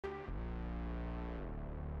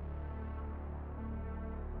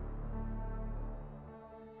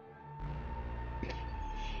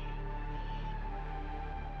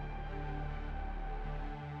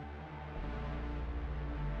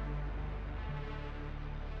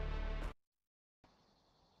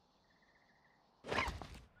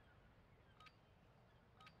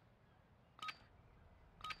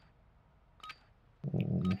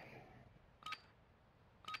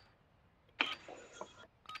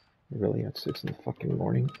Really at 6 in the fucking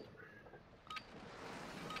morning.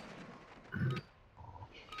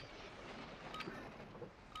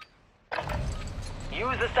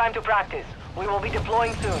 Use this time to practice. We will be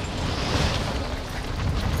deploying soon.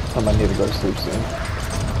 I might need to go to sleep soon.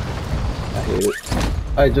 I hate it.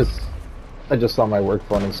 I just saw my work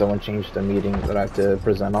phone and someone changed a meeting that I have to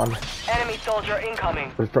present on. Enemy soldier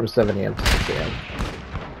incoming. From 7 a.m. to 6 a.m.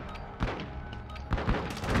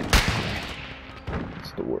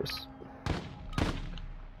 It's the worst.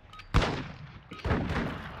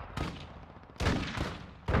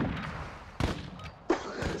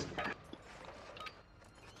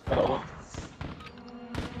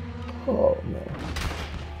 Oh no.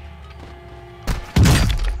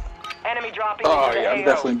 Enemy dropping Oh into the yeah, I'm AO.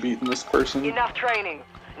 definitely beating this person. Enough training.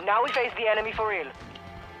 Now we face the enemy for real.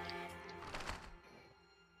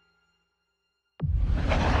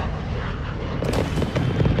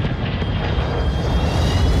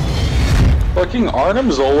 Fucking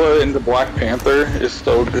Arnim Zola into Black Panther is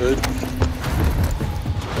so good.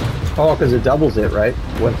 Oh, because it doubles it, right?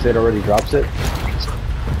 Once it already drops it.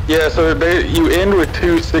 Yeah, so you end with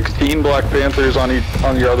 216 Black Panthers on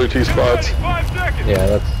your other two spots. Yeah,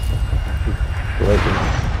 that's broken.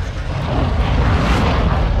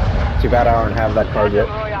 Too bad I don't have that card yet.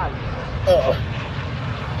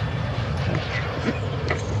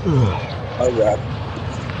 Oh god.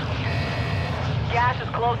 Gas is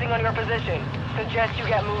closing on your position. Suggest you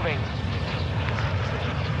get moving.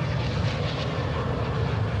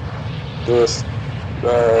 This,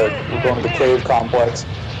 we're going to the cave complex.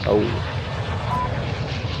 Oh.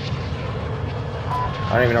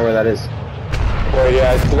 I don't even know where that is. Well,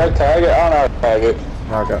 yeah, did I tag it? I don't know how to tag it.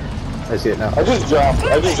 Okay. I see it now. I just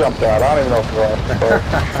jumped out. I don't even know if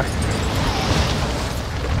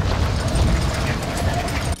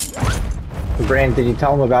it's Brand, did you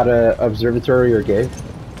tell him about a observatory or gay?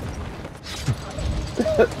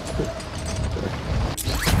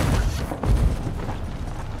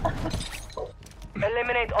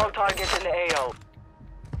 Eliminate all targets in the AO.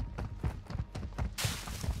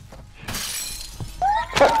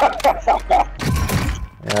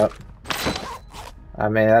 Yep. I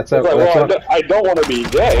mean, that's a. like, That's well, I don't want to be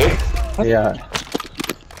gay. Yeah.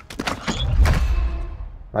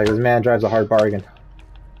 Like, this man drives a hard bargain.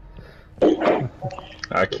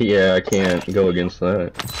 I can't go against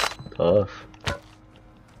that. Tough.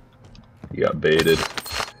 You got baited.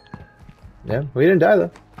 Yeah, we didn't die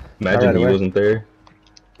though. Imagine right he away. wasn't there.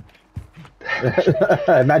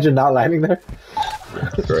 Imagine not landing there.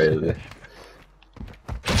 That's crazy.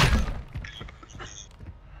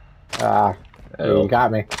 Ah, you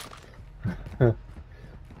got me.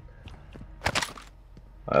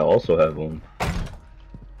 I also have one.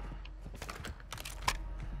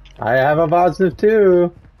 I have a positive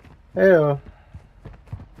too. Ew.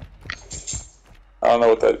 I don't know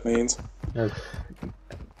what that means. It's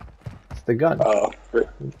the gun. Oh, great.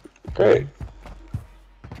 Great.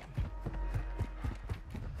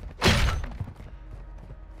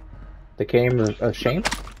 The game of shame.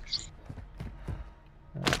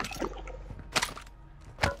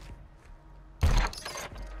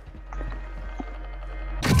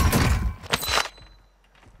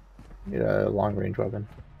 Need a long range weapon.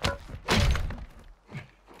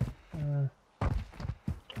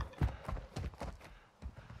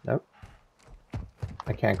 Nope.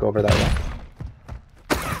 I can't go over that one.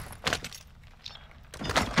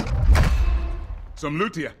 Some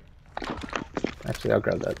loot here. Actually, I'll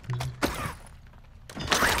grab that.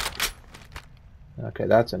 Okay,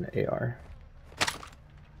 that's an AR.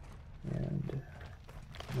 And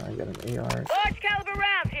I got an AR. Large caliber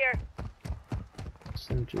rounds here.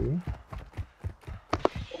 SMG.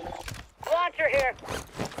 Launcher here.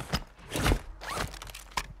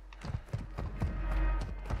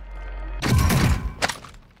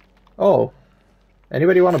 Oh,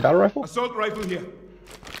 anybody want a battle rifle? Assault rifle here.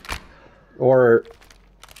 Or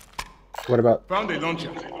what about Found a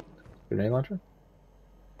launcher. grenade launcher?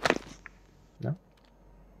 No.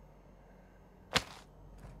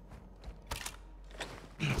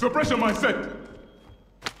 Suppression mine set.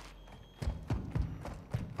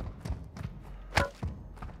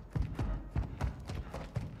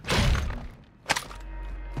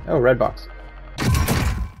 Oh, red box.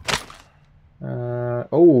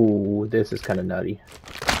 Oh, this is kind of nutty.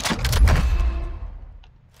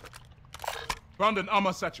 Found an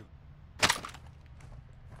armor satchel.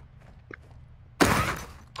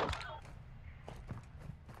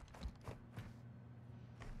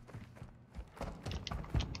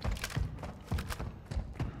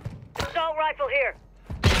 Assault rifle here.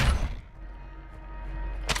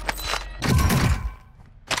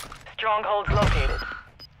 Strongholds located.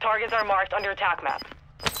 Targets are marked on your attack map.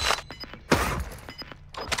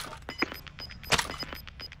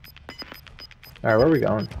 Alright, where are we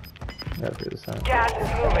going? Gotta figure this out. Gas is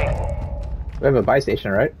moving. We have a buy station,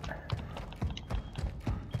 right?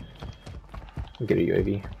 We'll get a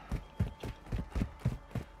UAV.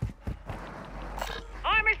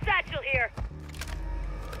 Armor satchel here.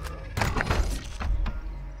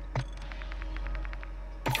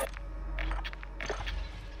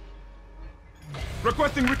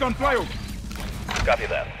 Requesting recon flyover. Copy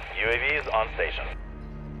that. UAV is on station.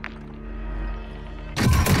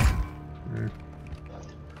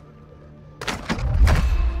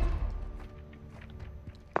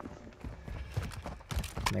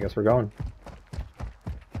 I guess we're going.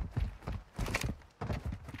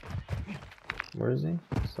 Where is he?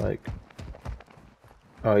 It's like...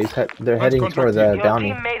 Oh, they're heading toward the Your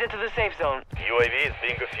bounty. team made it to the safe zone. UAV is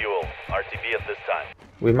being refueled. RTB at this time.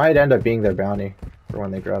 We might end up being their bounty for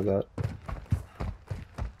when they grab that.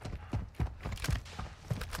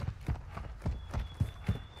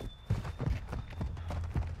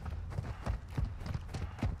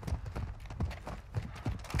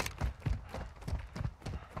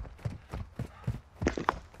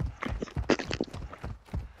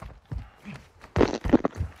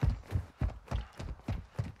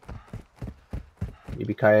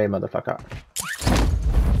 Yippee-ki-yay, motherfucker.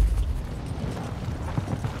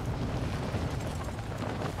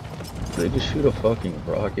 Did they just shoot a fucking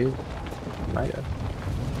rocket? Might have.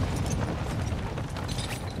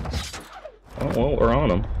 Oh, well, we're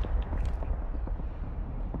on him.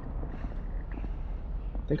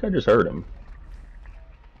 I think I just heard him.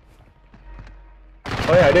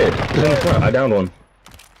 Oh yeah, I did. He's in the front. I downed one.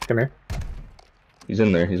 Come here. He's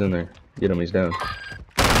in there. He's in there. Get him. He's down.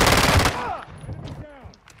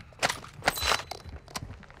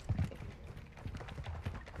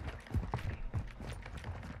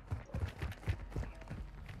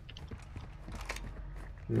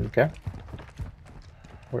 Okay.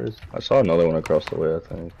 Where's... I saw another one across the way, I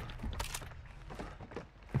think.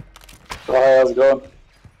 Oh, hi, how's it going?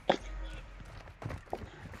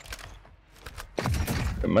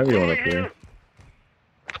 There might be one up here.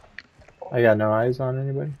 I got no eyes on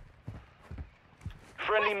anybody.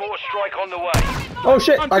 Friendly mortar strike on the way. Oh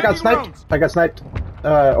shit! I'm I got taking sniped! rounds. I got sniped.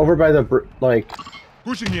 Over by the, like,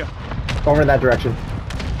 Pushing here. over in that direction.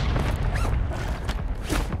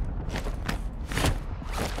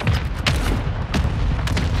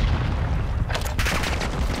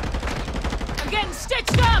 I'm getting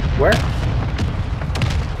stitched up! Where?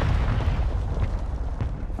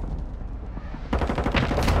 I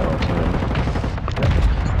don't see him.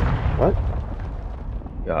 What?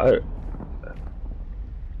 Yeah,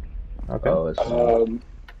 Okay. oh, it's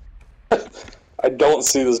I don't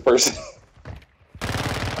see this person.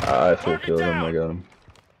 I full killed him. I got him.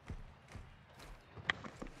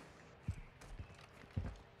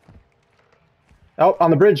 Oh, on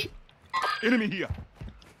the bridge. Enemy here.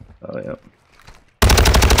 Oh yeah. I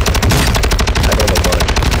hit him a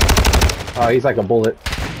bunch. Oh, he's like a bullet.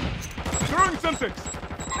 Throwing Semtex.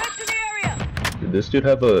 Back to the area! Did this dude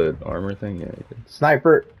have a armor thing? Yeah, he did.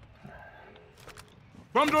 Sniper.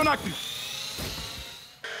 Bomb drone active.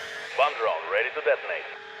 Bomb drone ready to detonate.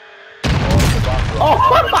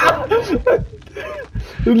 Oh!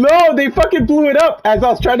 No, they fucking blew it up as I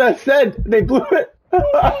was trying to ascend. They blew it. They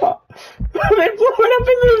blew it up as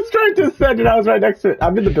it was trying to ascend, and I was right next to it.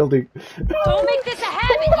 I'm in the building. Don't make this a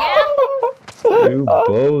habit, yeah? You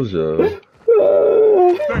bozo.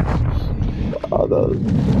 Oh, that was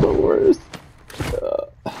the worst.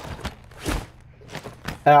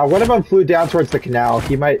 One of them flew down towards the canal.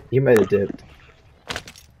 He might have dipped.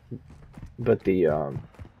 But the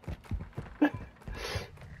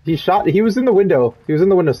he was in the window. He was in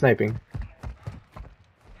the window sniping.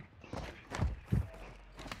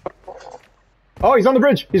 Oh, he's on the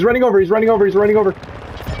bridge. He's running over. He's running over. He's running over.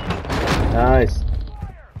 Nice.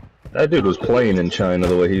 That dude was playing in China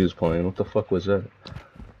the way he was playing. What the fuck was that?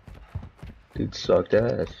 Dude sucked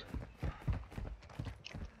ass.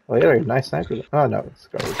 Oh, yeah, nice sniper. Oh no, it's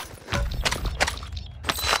garbage.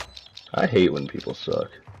 I hate when people suck.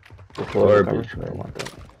 Cover. Garbage, I don't man. want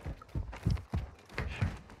that.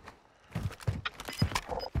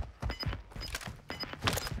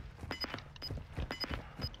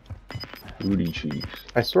 Booty cheeks.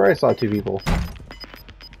 I swear I saw two people.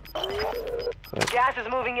 Gas is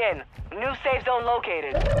moving in. New safe zone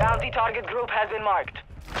located. Bounty target group has been marked.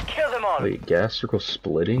 Kill them all. Wait, gas circle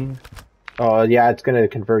splitting? Oh yeah, it's gonna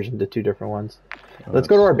converge into two different ones. Oh, Let's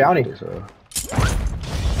go to our bounty. So.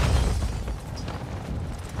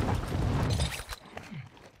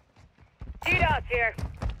 T-Dot's here.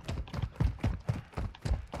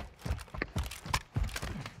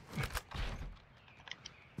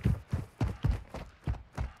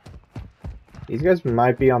 These guys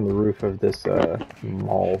might be on the roof of this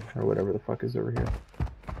mall or whatever the fuck is over here.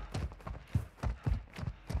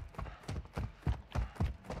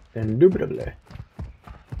 Indubitably.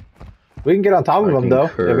 We can get on top of them though,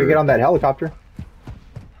 if we get on that helicopter.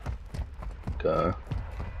 Okay.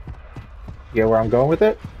 You get where I'm going with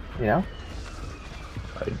it? You know?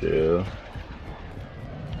 I do.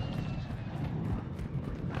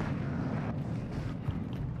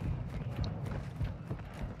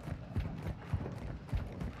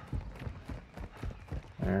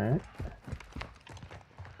 Alright.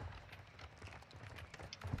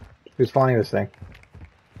 Who's flying this thing?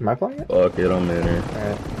 Am I flying it? Fuck it, I'm in here.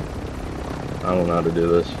 Alright. I don't know how to do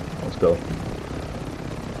this. Let's go.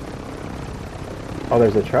 Oh,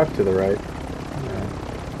 there's a truck to the right.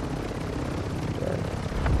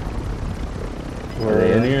 Are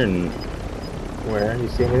they in here? And... Where? You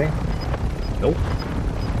see anything? Nope.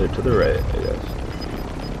 They're to the right, I guess.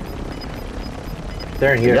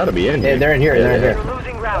 They're in here. They gotta be in here. Yeah, they're in here. Yeah, they're in You're here.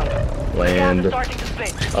 losing ground. Land. Gas is starting to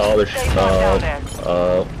sink. Oh, there's Stay locked down there.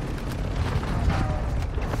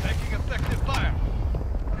 Taking effective fire.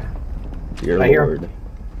 Dear I hear Lord.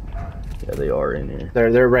 Yeah, they are in here.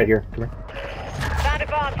 They're right here. Come here. Found a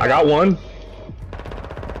bomb. I got one.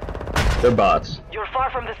 They're bots. You're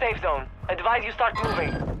far from the safe zone. Advise you start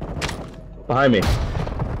moving. Behind me.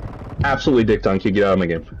 Absolutely dicked on kid. Get out of my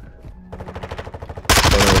game. Don't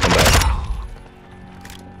ever come back.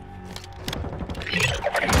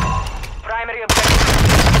 Primary objective.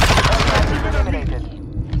 All targets eliminated.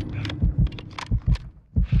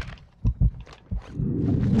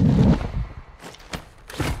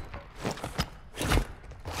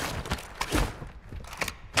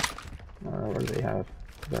 What do they have?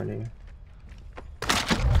 Burning.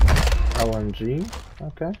 LMG.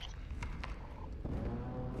 Okay.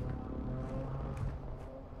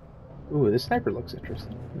 Ooh, this sniper looks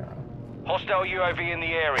interesting. No. Hostile UAV in the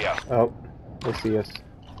area. Oh, they see us.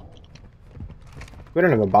 We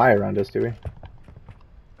don't have a buy around us, do we?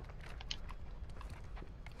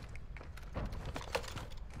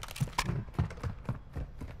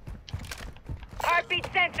 Heartbeat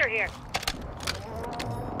sensor here.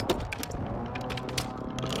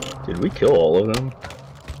 Did we kill all of them?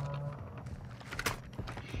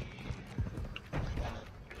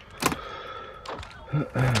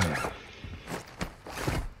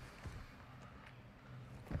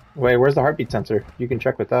 Wait, where's the heartbeat sensor? You can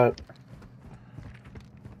check with that.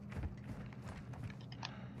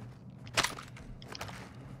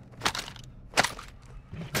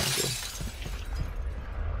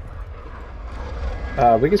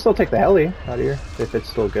 We can still take the heli out of here if it's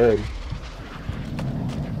still good.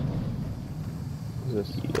 What is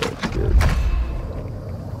this? Yeah, it's good.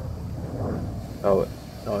 Oh,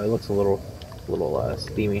 it looks a little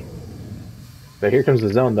steamy. But here comes the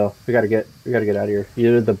zone, though. We gotta get out of here.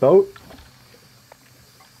 Either the boat.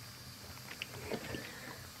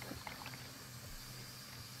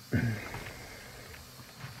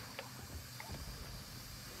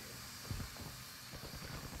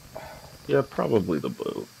 Yeah, probably the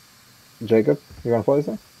boat. Jacob, you wanna fly this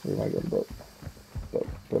thing? Or you wanna go to the boat?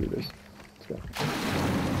 Boat it is. Let's go.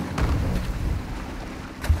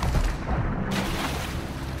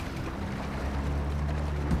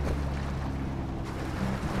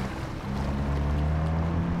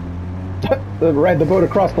 Ride the boat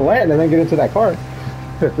across the land and then get into that car.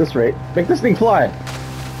 At this rate, make this thing fly.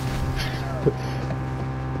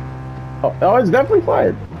 Oh, it's definitely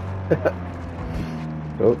flying.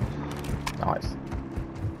 Oh,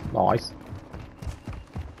 nice.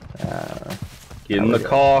 Get in the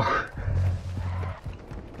car.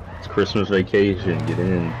 It's Christmas vacation. Get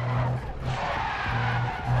in.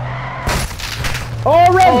 Oh,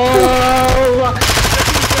 red! Oh!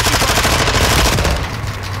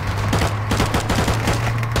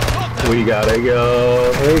 We gotta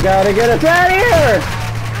go. We gotta get us out of here!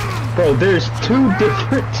 Bro, there's two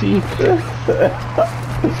different teams.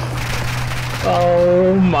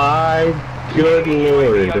 Oh my good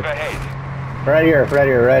lord. Overhead. Right here.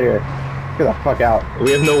 Get the fuck out.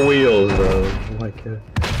 We have no wheels though. Oh my god.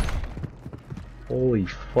 Holy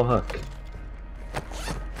fuck.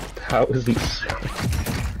 That was insane.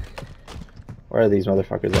 Where are these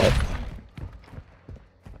motherfuckers at?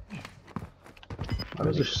 Why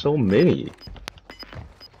is there so many?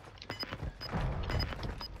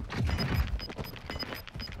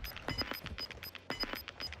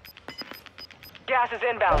 Gas is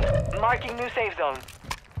inbound. Marking new safe zone.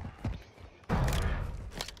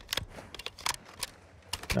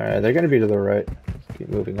 Alright, they're gonna be to the right. Let's keep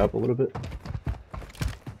moving up a little bit.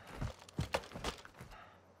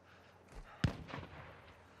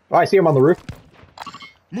 Oh, I see him on the roof.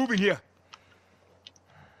 Moving here.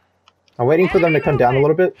 waiting for them to come down a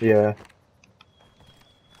little bit. Yeah.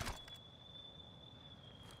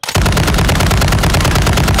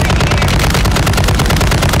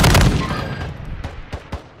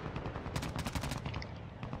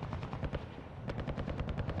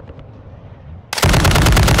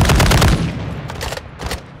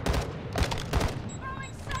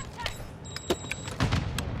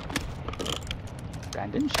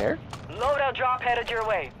 Brandon, share. Loadout drop headed your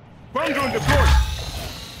way. Bomb drone deployed.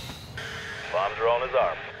 Bomb drone is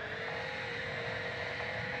armed.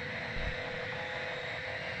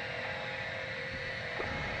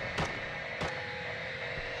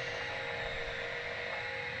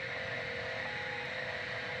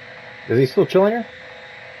 Is he still chilling here?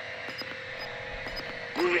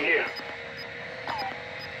 Moving here.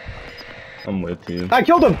 I'm with you. I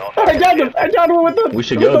killed him! I downed him! I downed him with the. We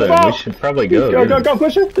should with go the then. bomb. We should probably go. Go,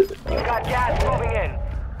 push it! You've got gas moving in.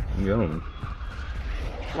 I'm going.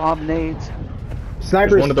 Lob nades. There's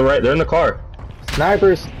Snipers! one to the right. They're in the car.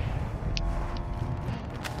 Snipers!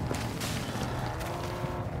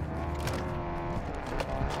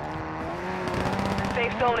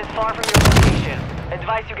 Safe zone is far from your location.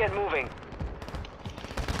 Advise you get moving.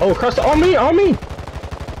 Oh, across the, on me!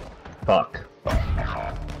 Fuck.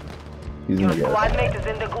 He's in Your the gas. squad mate is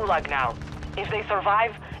in the gulag now. If they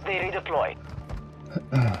survive, they redeploy.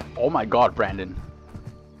 Oh my god, Brandon.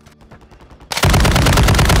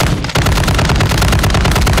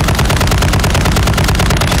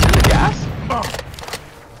 In the gas?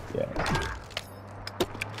 Yeah.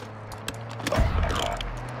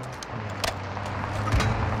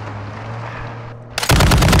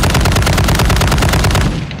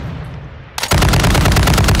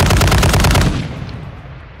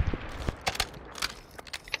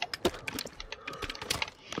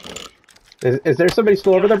 Is there somebody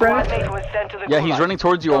still over there, Squad Brandon? mate was sent to the Yeah, he's gulag. running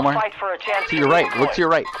towards you, They'll Omar. fight for a chance To your right. redeploy. Look to your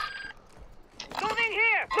right. Moving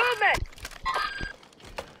here. Movement.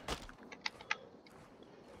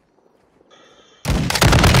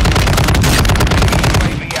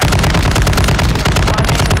 Squad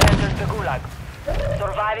mate has entered the gulag.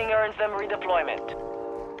 Surviving earns them redeployment.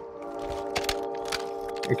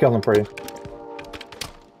 I killed him for you.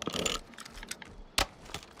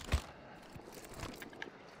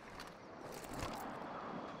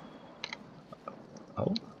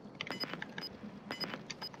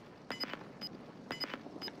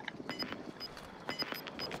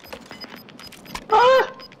 Oh.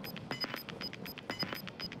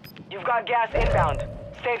 You've got gas inbound.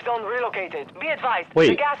 Safe zone relocated. Be advised, Wait.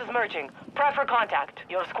 the gas is merging. Prep for contact.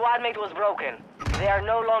 Your squad mate was broken. They are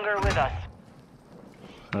no longer with us.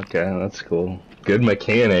 Okay, that's cool. Good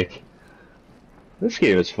mechanic. This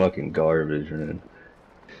game is fucking garbage, man.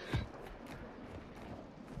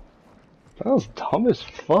 That was dumb as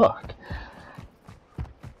fuck.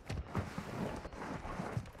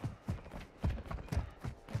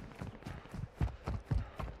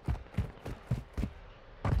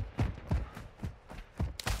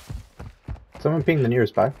 Someone ping the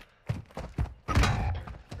nearest spy.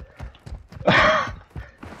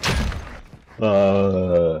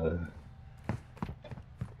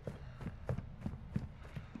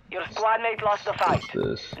 Your squad mate lost the fight.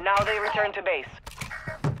 This Now they return to base.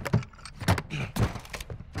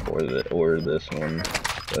 or this one.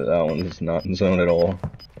 That one's not in zone at all.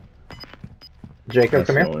 Jacob, That's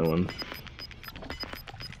come the here. only one.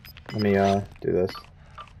 Let me do this.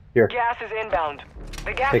 Here, Gas is inbound.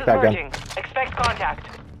 The gas Take is that gun. merging. Expect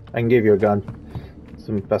contact. I can give you a gun. It's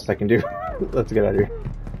the best I can do. Let's get out of here.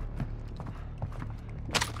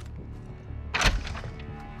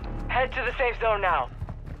 Head to the safe zone now.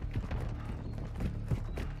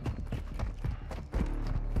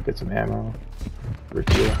 Get some ammo.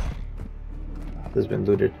 Refuel. This has been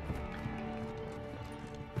looted.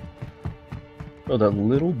 Oh, that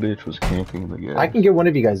little bitch was camping the gas. I can get one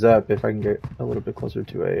of you guys up if I can get a little bit closer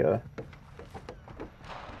to a.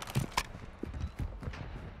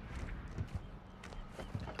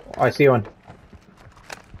 I see one.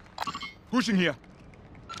 Pushing here.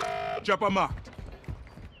 Chopper marked.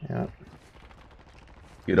 Yeah.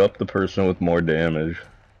 Get up the person with more damage.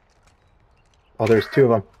 Oh, there's two of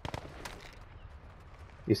them.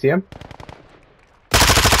 You see him?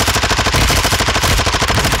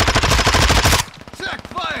 Check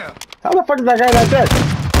fire. How the fuck is that guy that dead?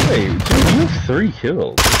 Hey, dude, you have 3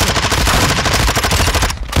 kills.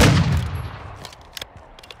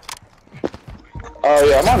 Oh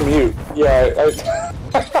yeah, I'm on mute. Yeah,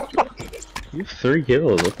 You have 3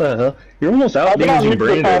 kills. What the hell? You're almost I've been on outdamaging mute for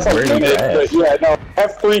the Brandon. past like Brandon 2 minutes, but yeah, no, I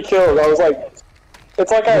have 3 kills. I was like,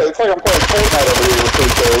 it's like I'm playing Fortnite over here with 3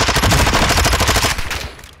 kills.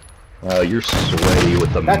 You're sweaty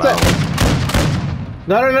with the That's mouth. it.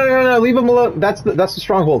 No, leave him alone. That's the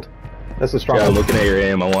stronghold. That's the Yeah, stronghold. looking at your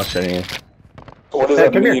aim, I'm watching you. What does Hey,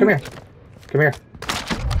 that come mean? here. Come here.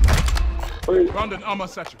 Found an armor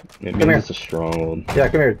satchel. It Come means here. it's a stronghold. Yeah,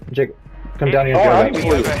 come here, Jake. Come down here Oh, and I grab didn't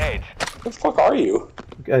that. believe it. What the fuck are you?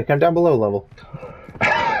 Come down below level.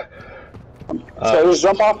 Should I just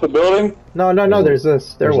jump off the building? No, there's a There's a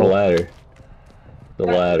stairwell. ladder. The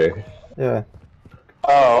ladder. Yeah.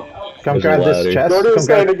 Oh. Come There's a grab this ladder. chest. Jordan Come was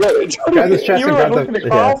saying grab, to go. grab this chest You and were grab looking the...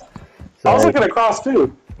 across? I was So, looking across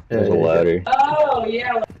too. There's a yeah, ladder. Oh,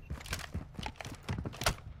 yeah.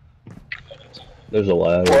 There's a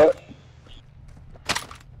ladder. What?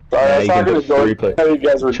 Sorry, I was you can talking to put Jordan. 3 play- You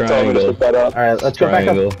guys were telling me to Triangle. put that up. Alright, let's go back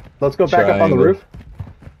Triangle. up. Let's go back up on the Triangle. roof.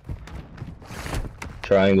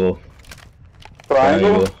 Triangle.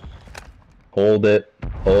 Triangle? Hold it.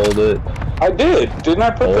 Hold it. I did. Didn't I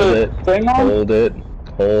put Hold the it. thing on? Hold it.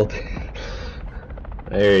 Hold it.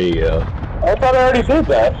 There you go. I thought I already did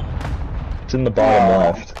that. It's in the bottom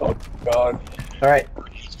left. Oh god. Alright.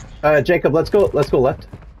 Jacob, let's go left.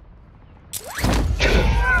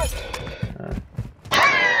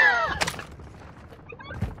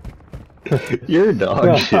 You're a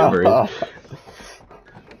dog shit, bro.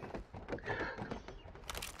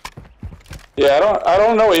 Yeah, I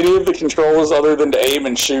don't know any of the controls other than to aim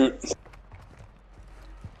and shoot.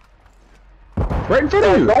 Right in front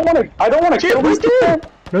of you. I don't wanna kill these people.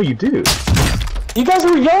 No, you do. You guys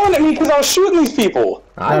were yelling at me because I was shooting these people.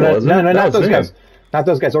 I No, wasn't. not That was those him. guys. Not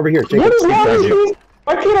those guys. Over here, Jacob. What is wrong with you. me?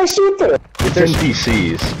 Why can't I shoot them? It's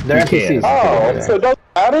NPCs. They're You NPCs. can't. Oh, so it doesn't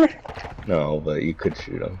matter? No, but you could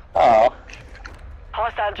shoot them. Oh.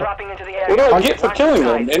 Hostile dropping into the area. What do I get for killing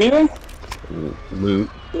them? Anything? Loot.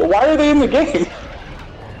 Why are they in the game?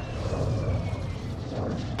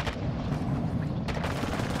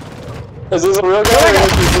 Is this a real guy or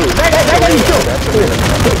is this loot?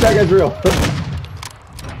 That guy's real.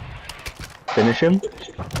 Finish him?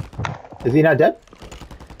 Is he not dead?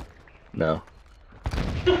 No.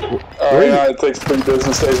 Oh yeah, it takes 3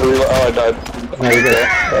 business days to reload. Oh, I died. No, you're good.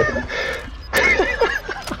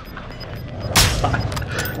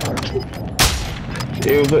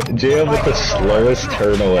 Jam with the slowest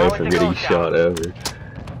turn away from getting shot ever.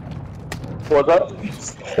 What's up?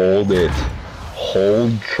 Hold it.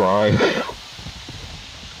 Hold triangle.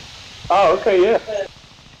 Oh, okay, yeah.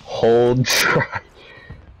 Hold triangle.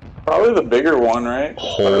 Probably the bigger one, right?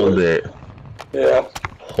 Hold it. Yeah.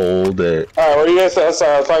 Hold it. Alright, what do you guys say?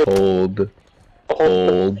 Sorry, I was like,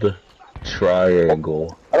 Hold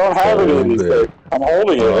triangle. I don't have any of these Hold it. things. I'm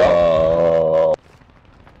holding it up.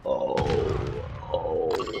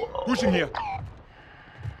 Pushing here.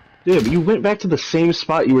 Yeah, but you went back to the same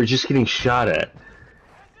spot you were just getting shot at.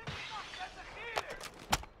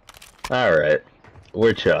 Alright.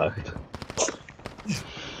 We're shocked.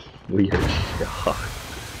 We are shocked.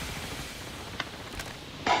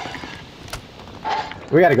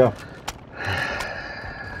 We gotta go.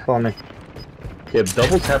 Follow me. Yeah,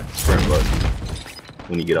 double tap the sprint button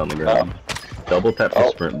when you get on the ground. Double tap the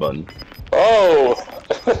sprint button. Oh!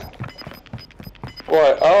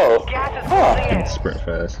 What? Oh. Gas is closing in. And sprint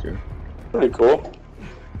faster. Pretty cool.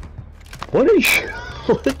 What are you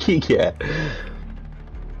looking at?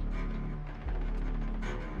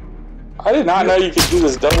 I did not know you could do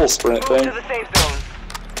this double sprint Move to thing. the safe zone.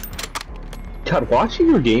 God, watching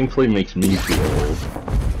your gameplay makes me feel old.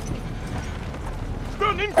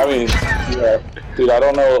 I mean, yeah. Dude, I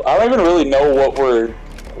don't know. I don't even really know what we're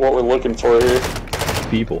looking for here.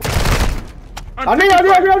 People. On me!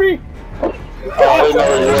 Oh, I didn't know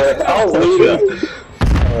where you were. I was leading.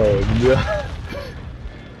 Oh no.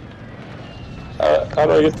 How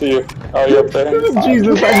do I get to you? Oh, you're up there.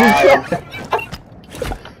 Jesus, I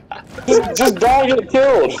Just don't get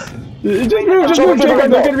killed. just move,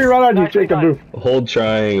 Jacob. They're gonna be right on you, Jacob. Move. Hold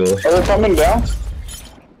triangle. Are they coming down?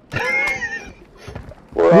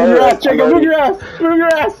 Where Move are your they? ass, Jacob. Move your ass. Move your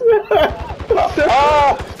ass.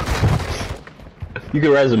 Ah! You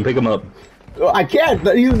can res him, pick him up. I can't.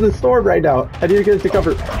 He's in the storm right now. I need to get into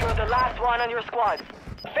cover. You're the last one on your squad.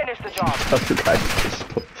 Finish the job. That's the guy.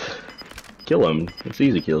 Kill him. It's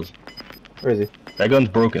easy kills. Where is he? That gun's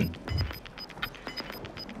broken.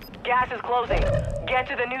 Gas is closing. Get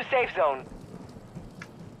to the new safe zone.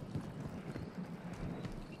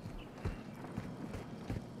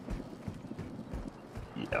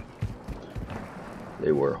 Yeah.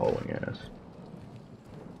 They were hauling ass.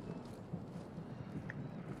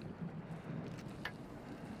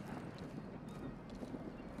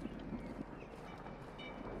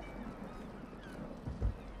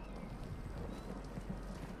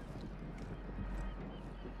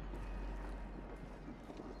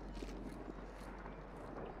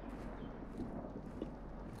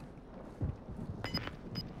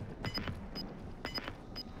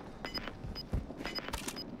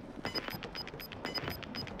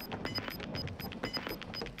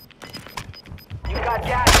 got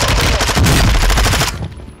gas.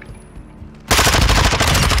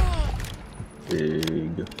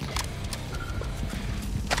 Big.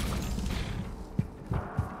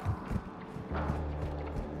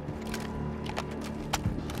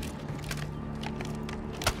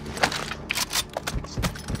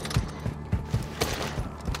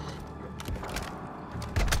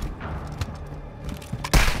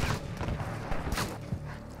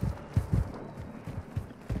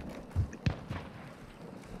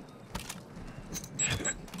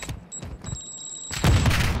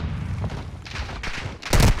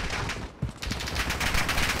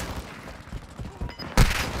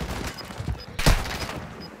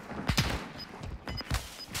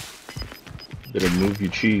 Better move your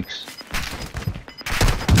cheeks.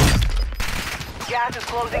 Gas is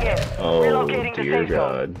closing in. Oh Relocating the dear safe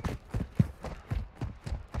zone. God.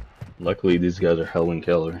 Luckily these guys are Helen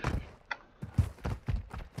Keller.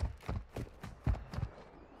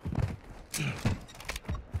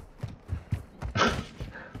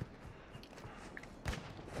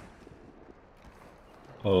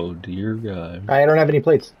 Oh dear God. I don't have any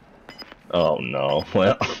plates. Oh no,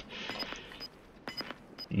 well.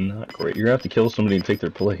 Not great. You're gonna have to kill somebody and take their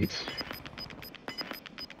plates.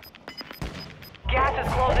 Gas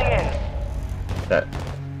is closing in. That.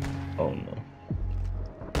 Oh no.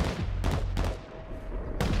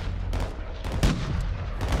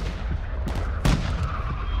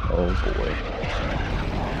 Oh boy.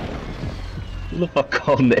 Who the fuck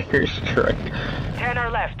called the airstrike? 10 are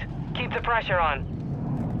left. Keep the pressure on.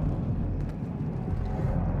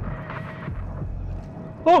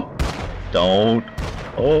 Oh! Don't.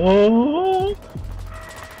 Oh!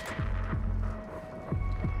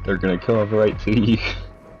 They're gonna come right to you.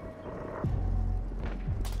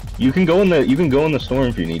 You can go in the storm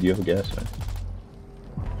if you need. You have a gas mask.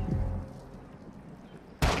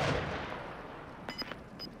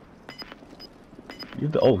 You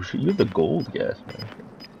have the you have the gold gas mask.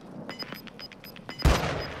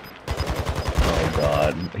 Oh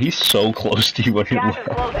God, he's so close to you when Gas is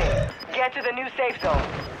closing. Get to the new safe zone.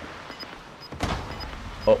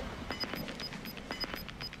 Oh.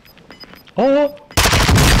 Oh!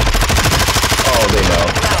 Oh, they know.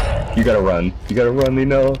 You gotta run. You gotta run, they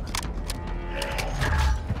know.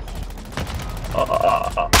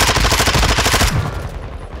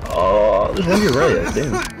 Oh, this is on your right,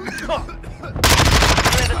 damn. You're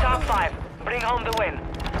in the top 5. Bring home the win.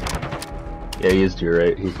 Yeah, he is to your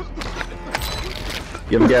right. You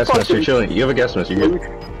have a gas mask, you're chilling. You have a gas mask, you're good.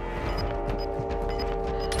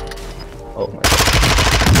 Oh my God.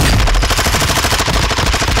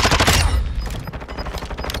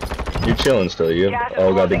 You're chilling still, you have,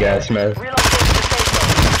 oh God, the gas mask.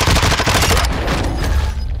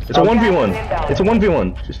 It's a 1v1. It's a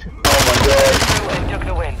 1v1. Just chill. Oh my God. And took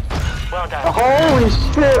the win. Well done. Holy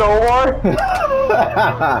shit, Omar!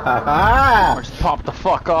 Just pop the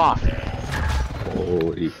fuck off.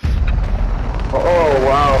 Holy. Oh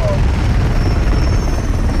wow.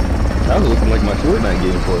 That was looking like my Fortnite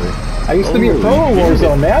game for me. I used to be a pro in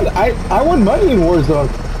Warzone, man. I won money in Warzone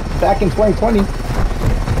back in 2020.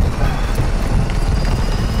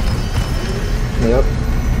 Yep.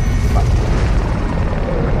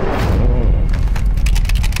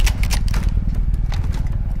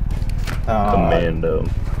 Commando.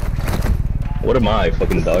 What am I?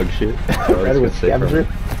 Fucking dog shit? Ready with scavenger?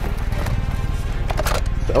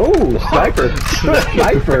 Oh, sniper!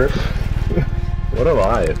 Sniper! What am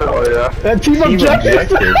I? Oh yeah. Team objective!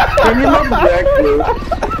 Team objective.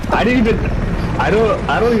 I didn't even. I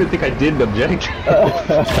don't even think I did an objective.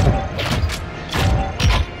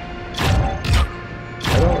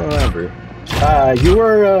 I don't remember. You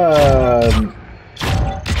were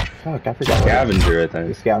fuck, I forgot. Scavenger, I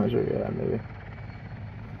think. Scavenger, yeah, maybe.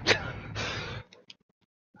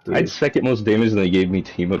 I had second most damage and they gave me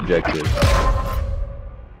team objective.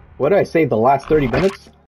 What did I say? The last 30 minutes?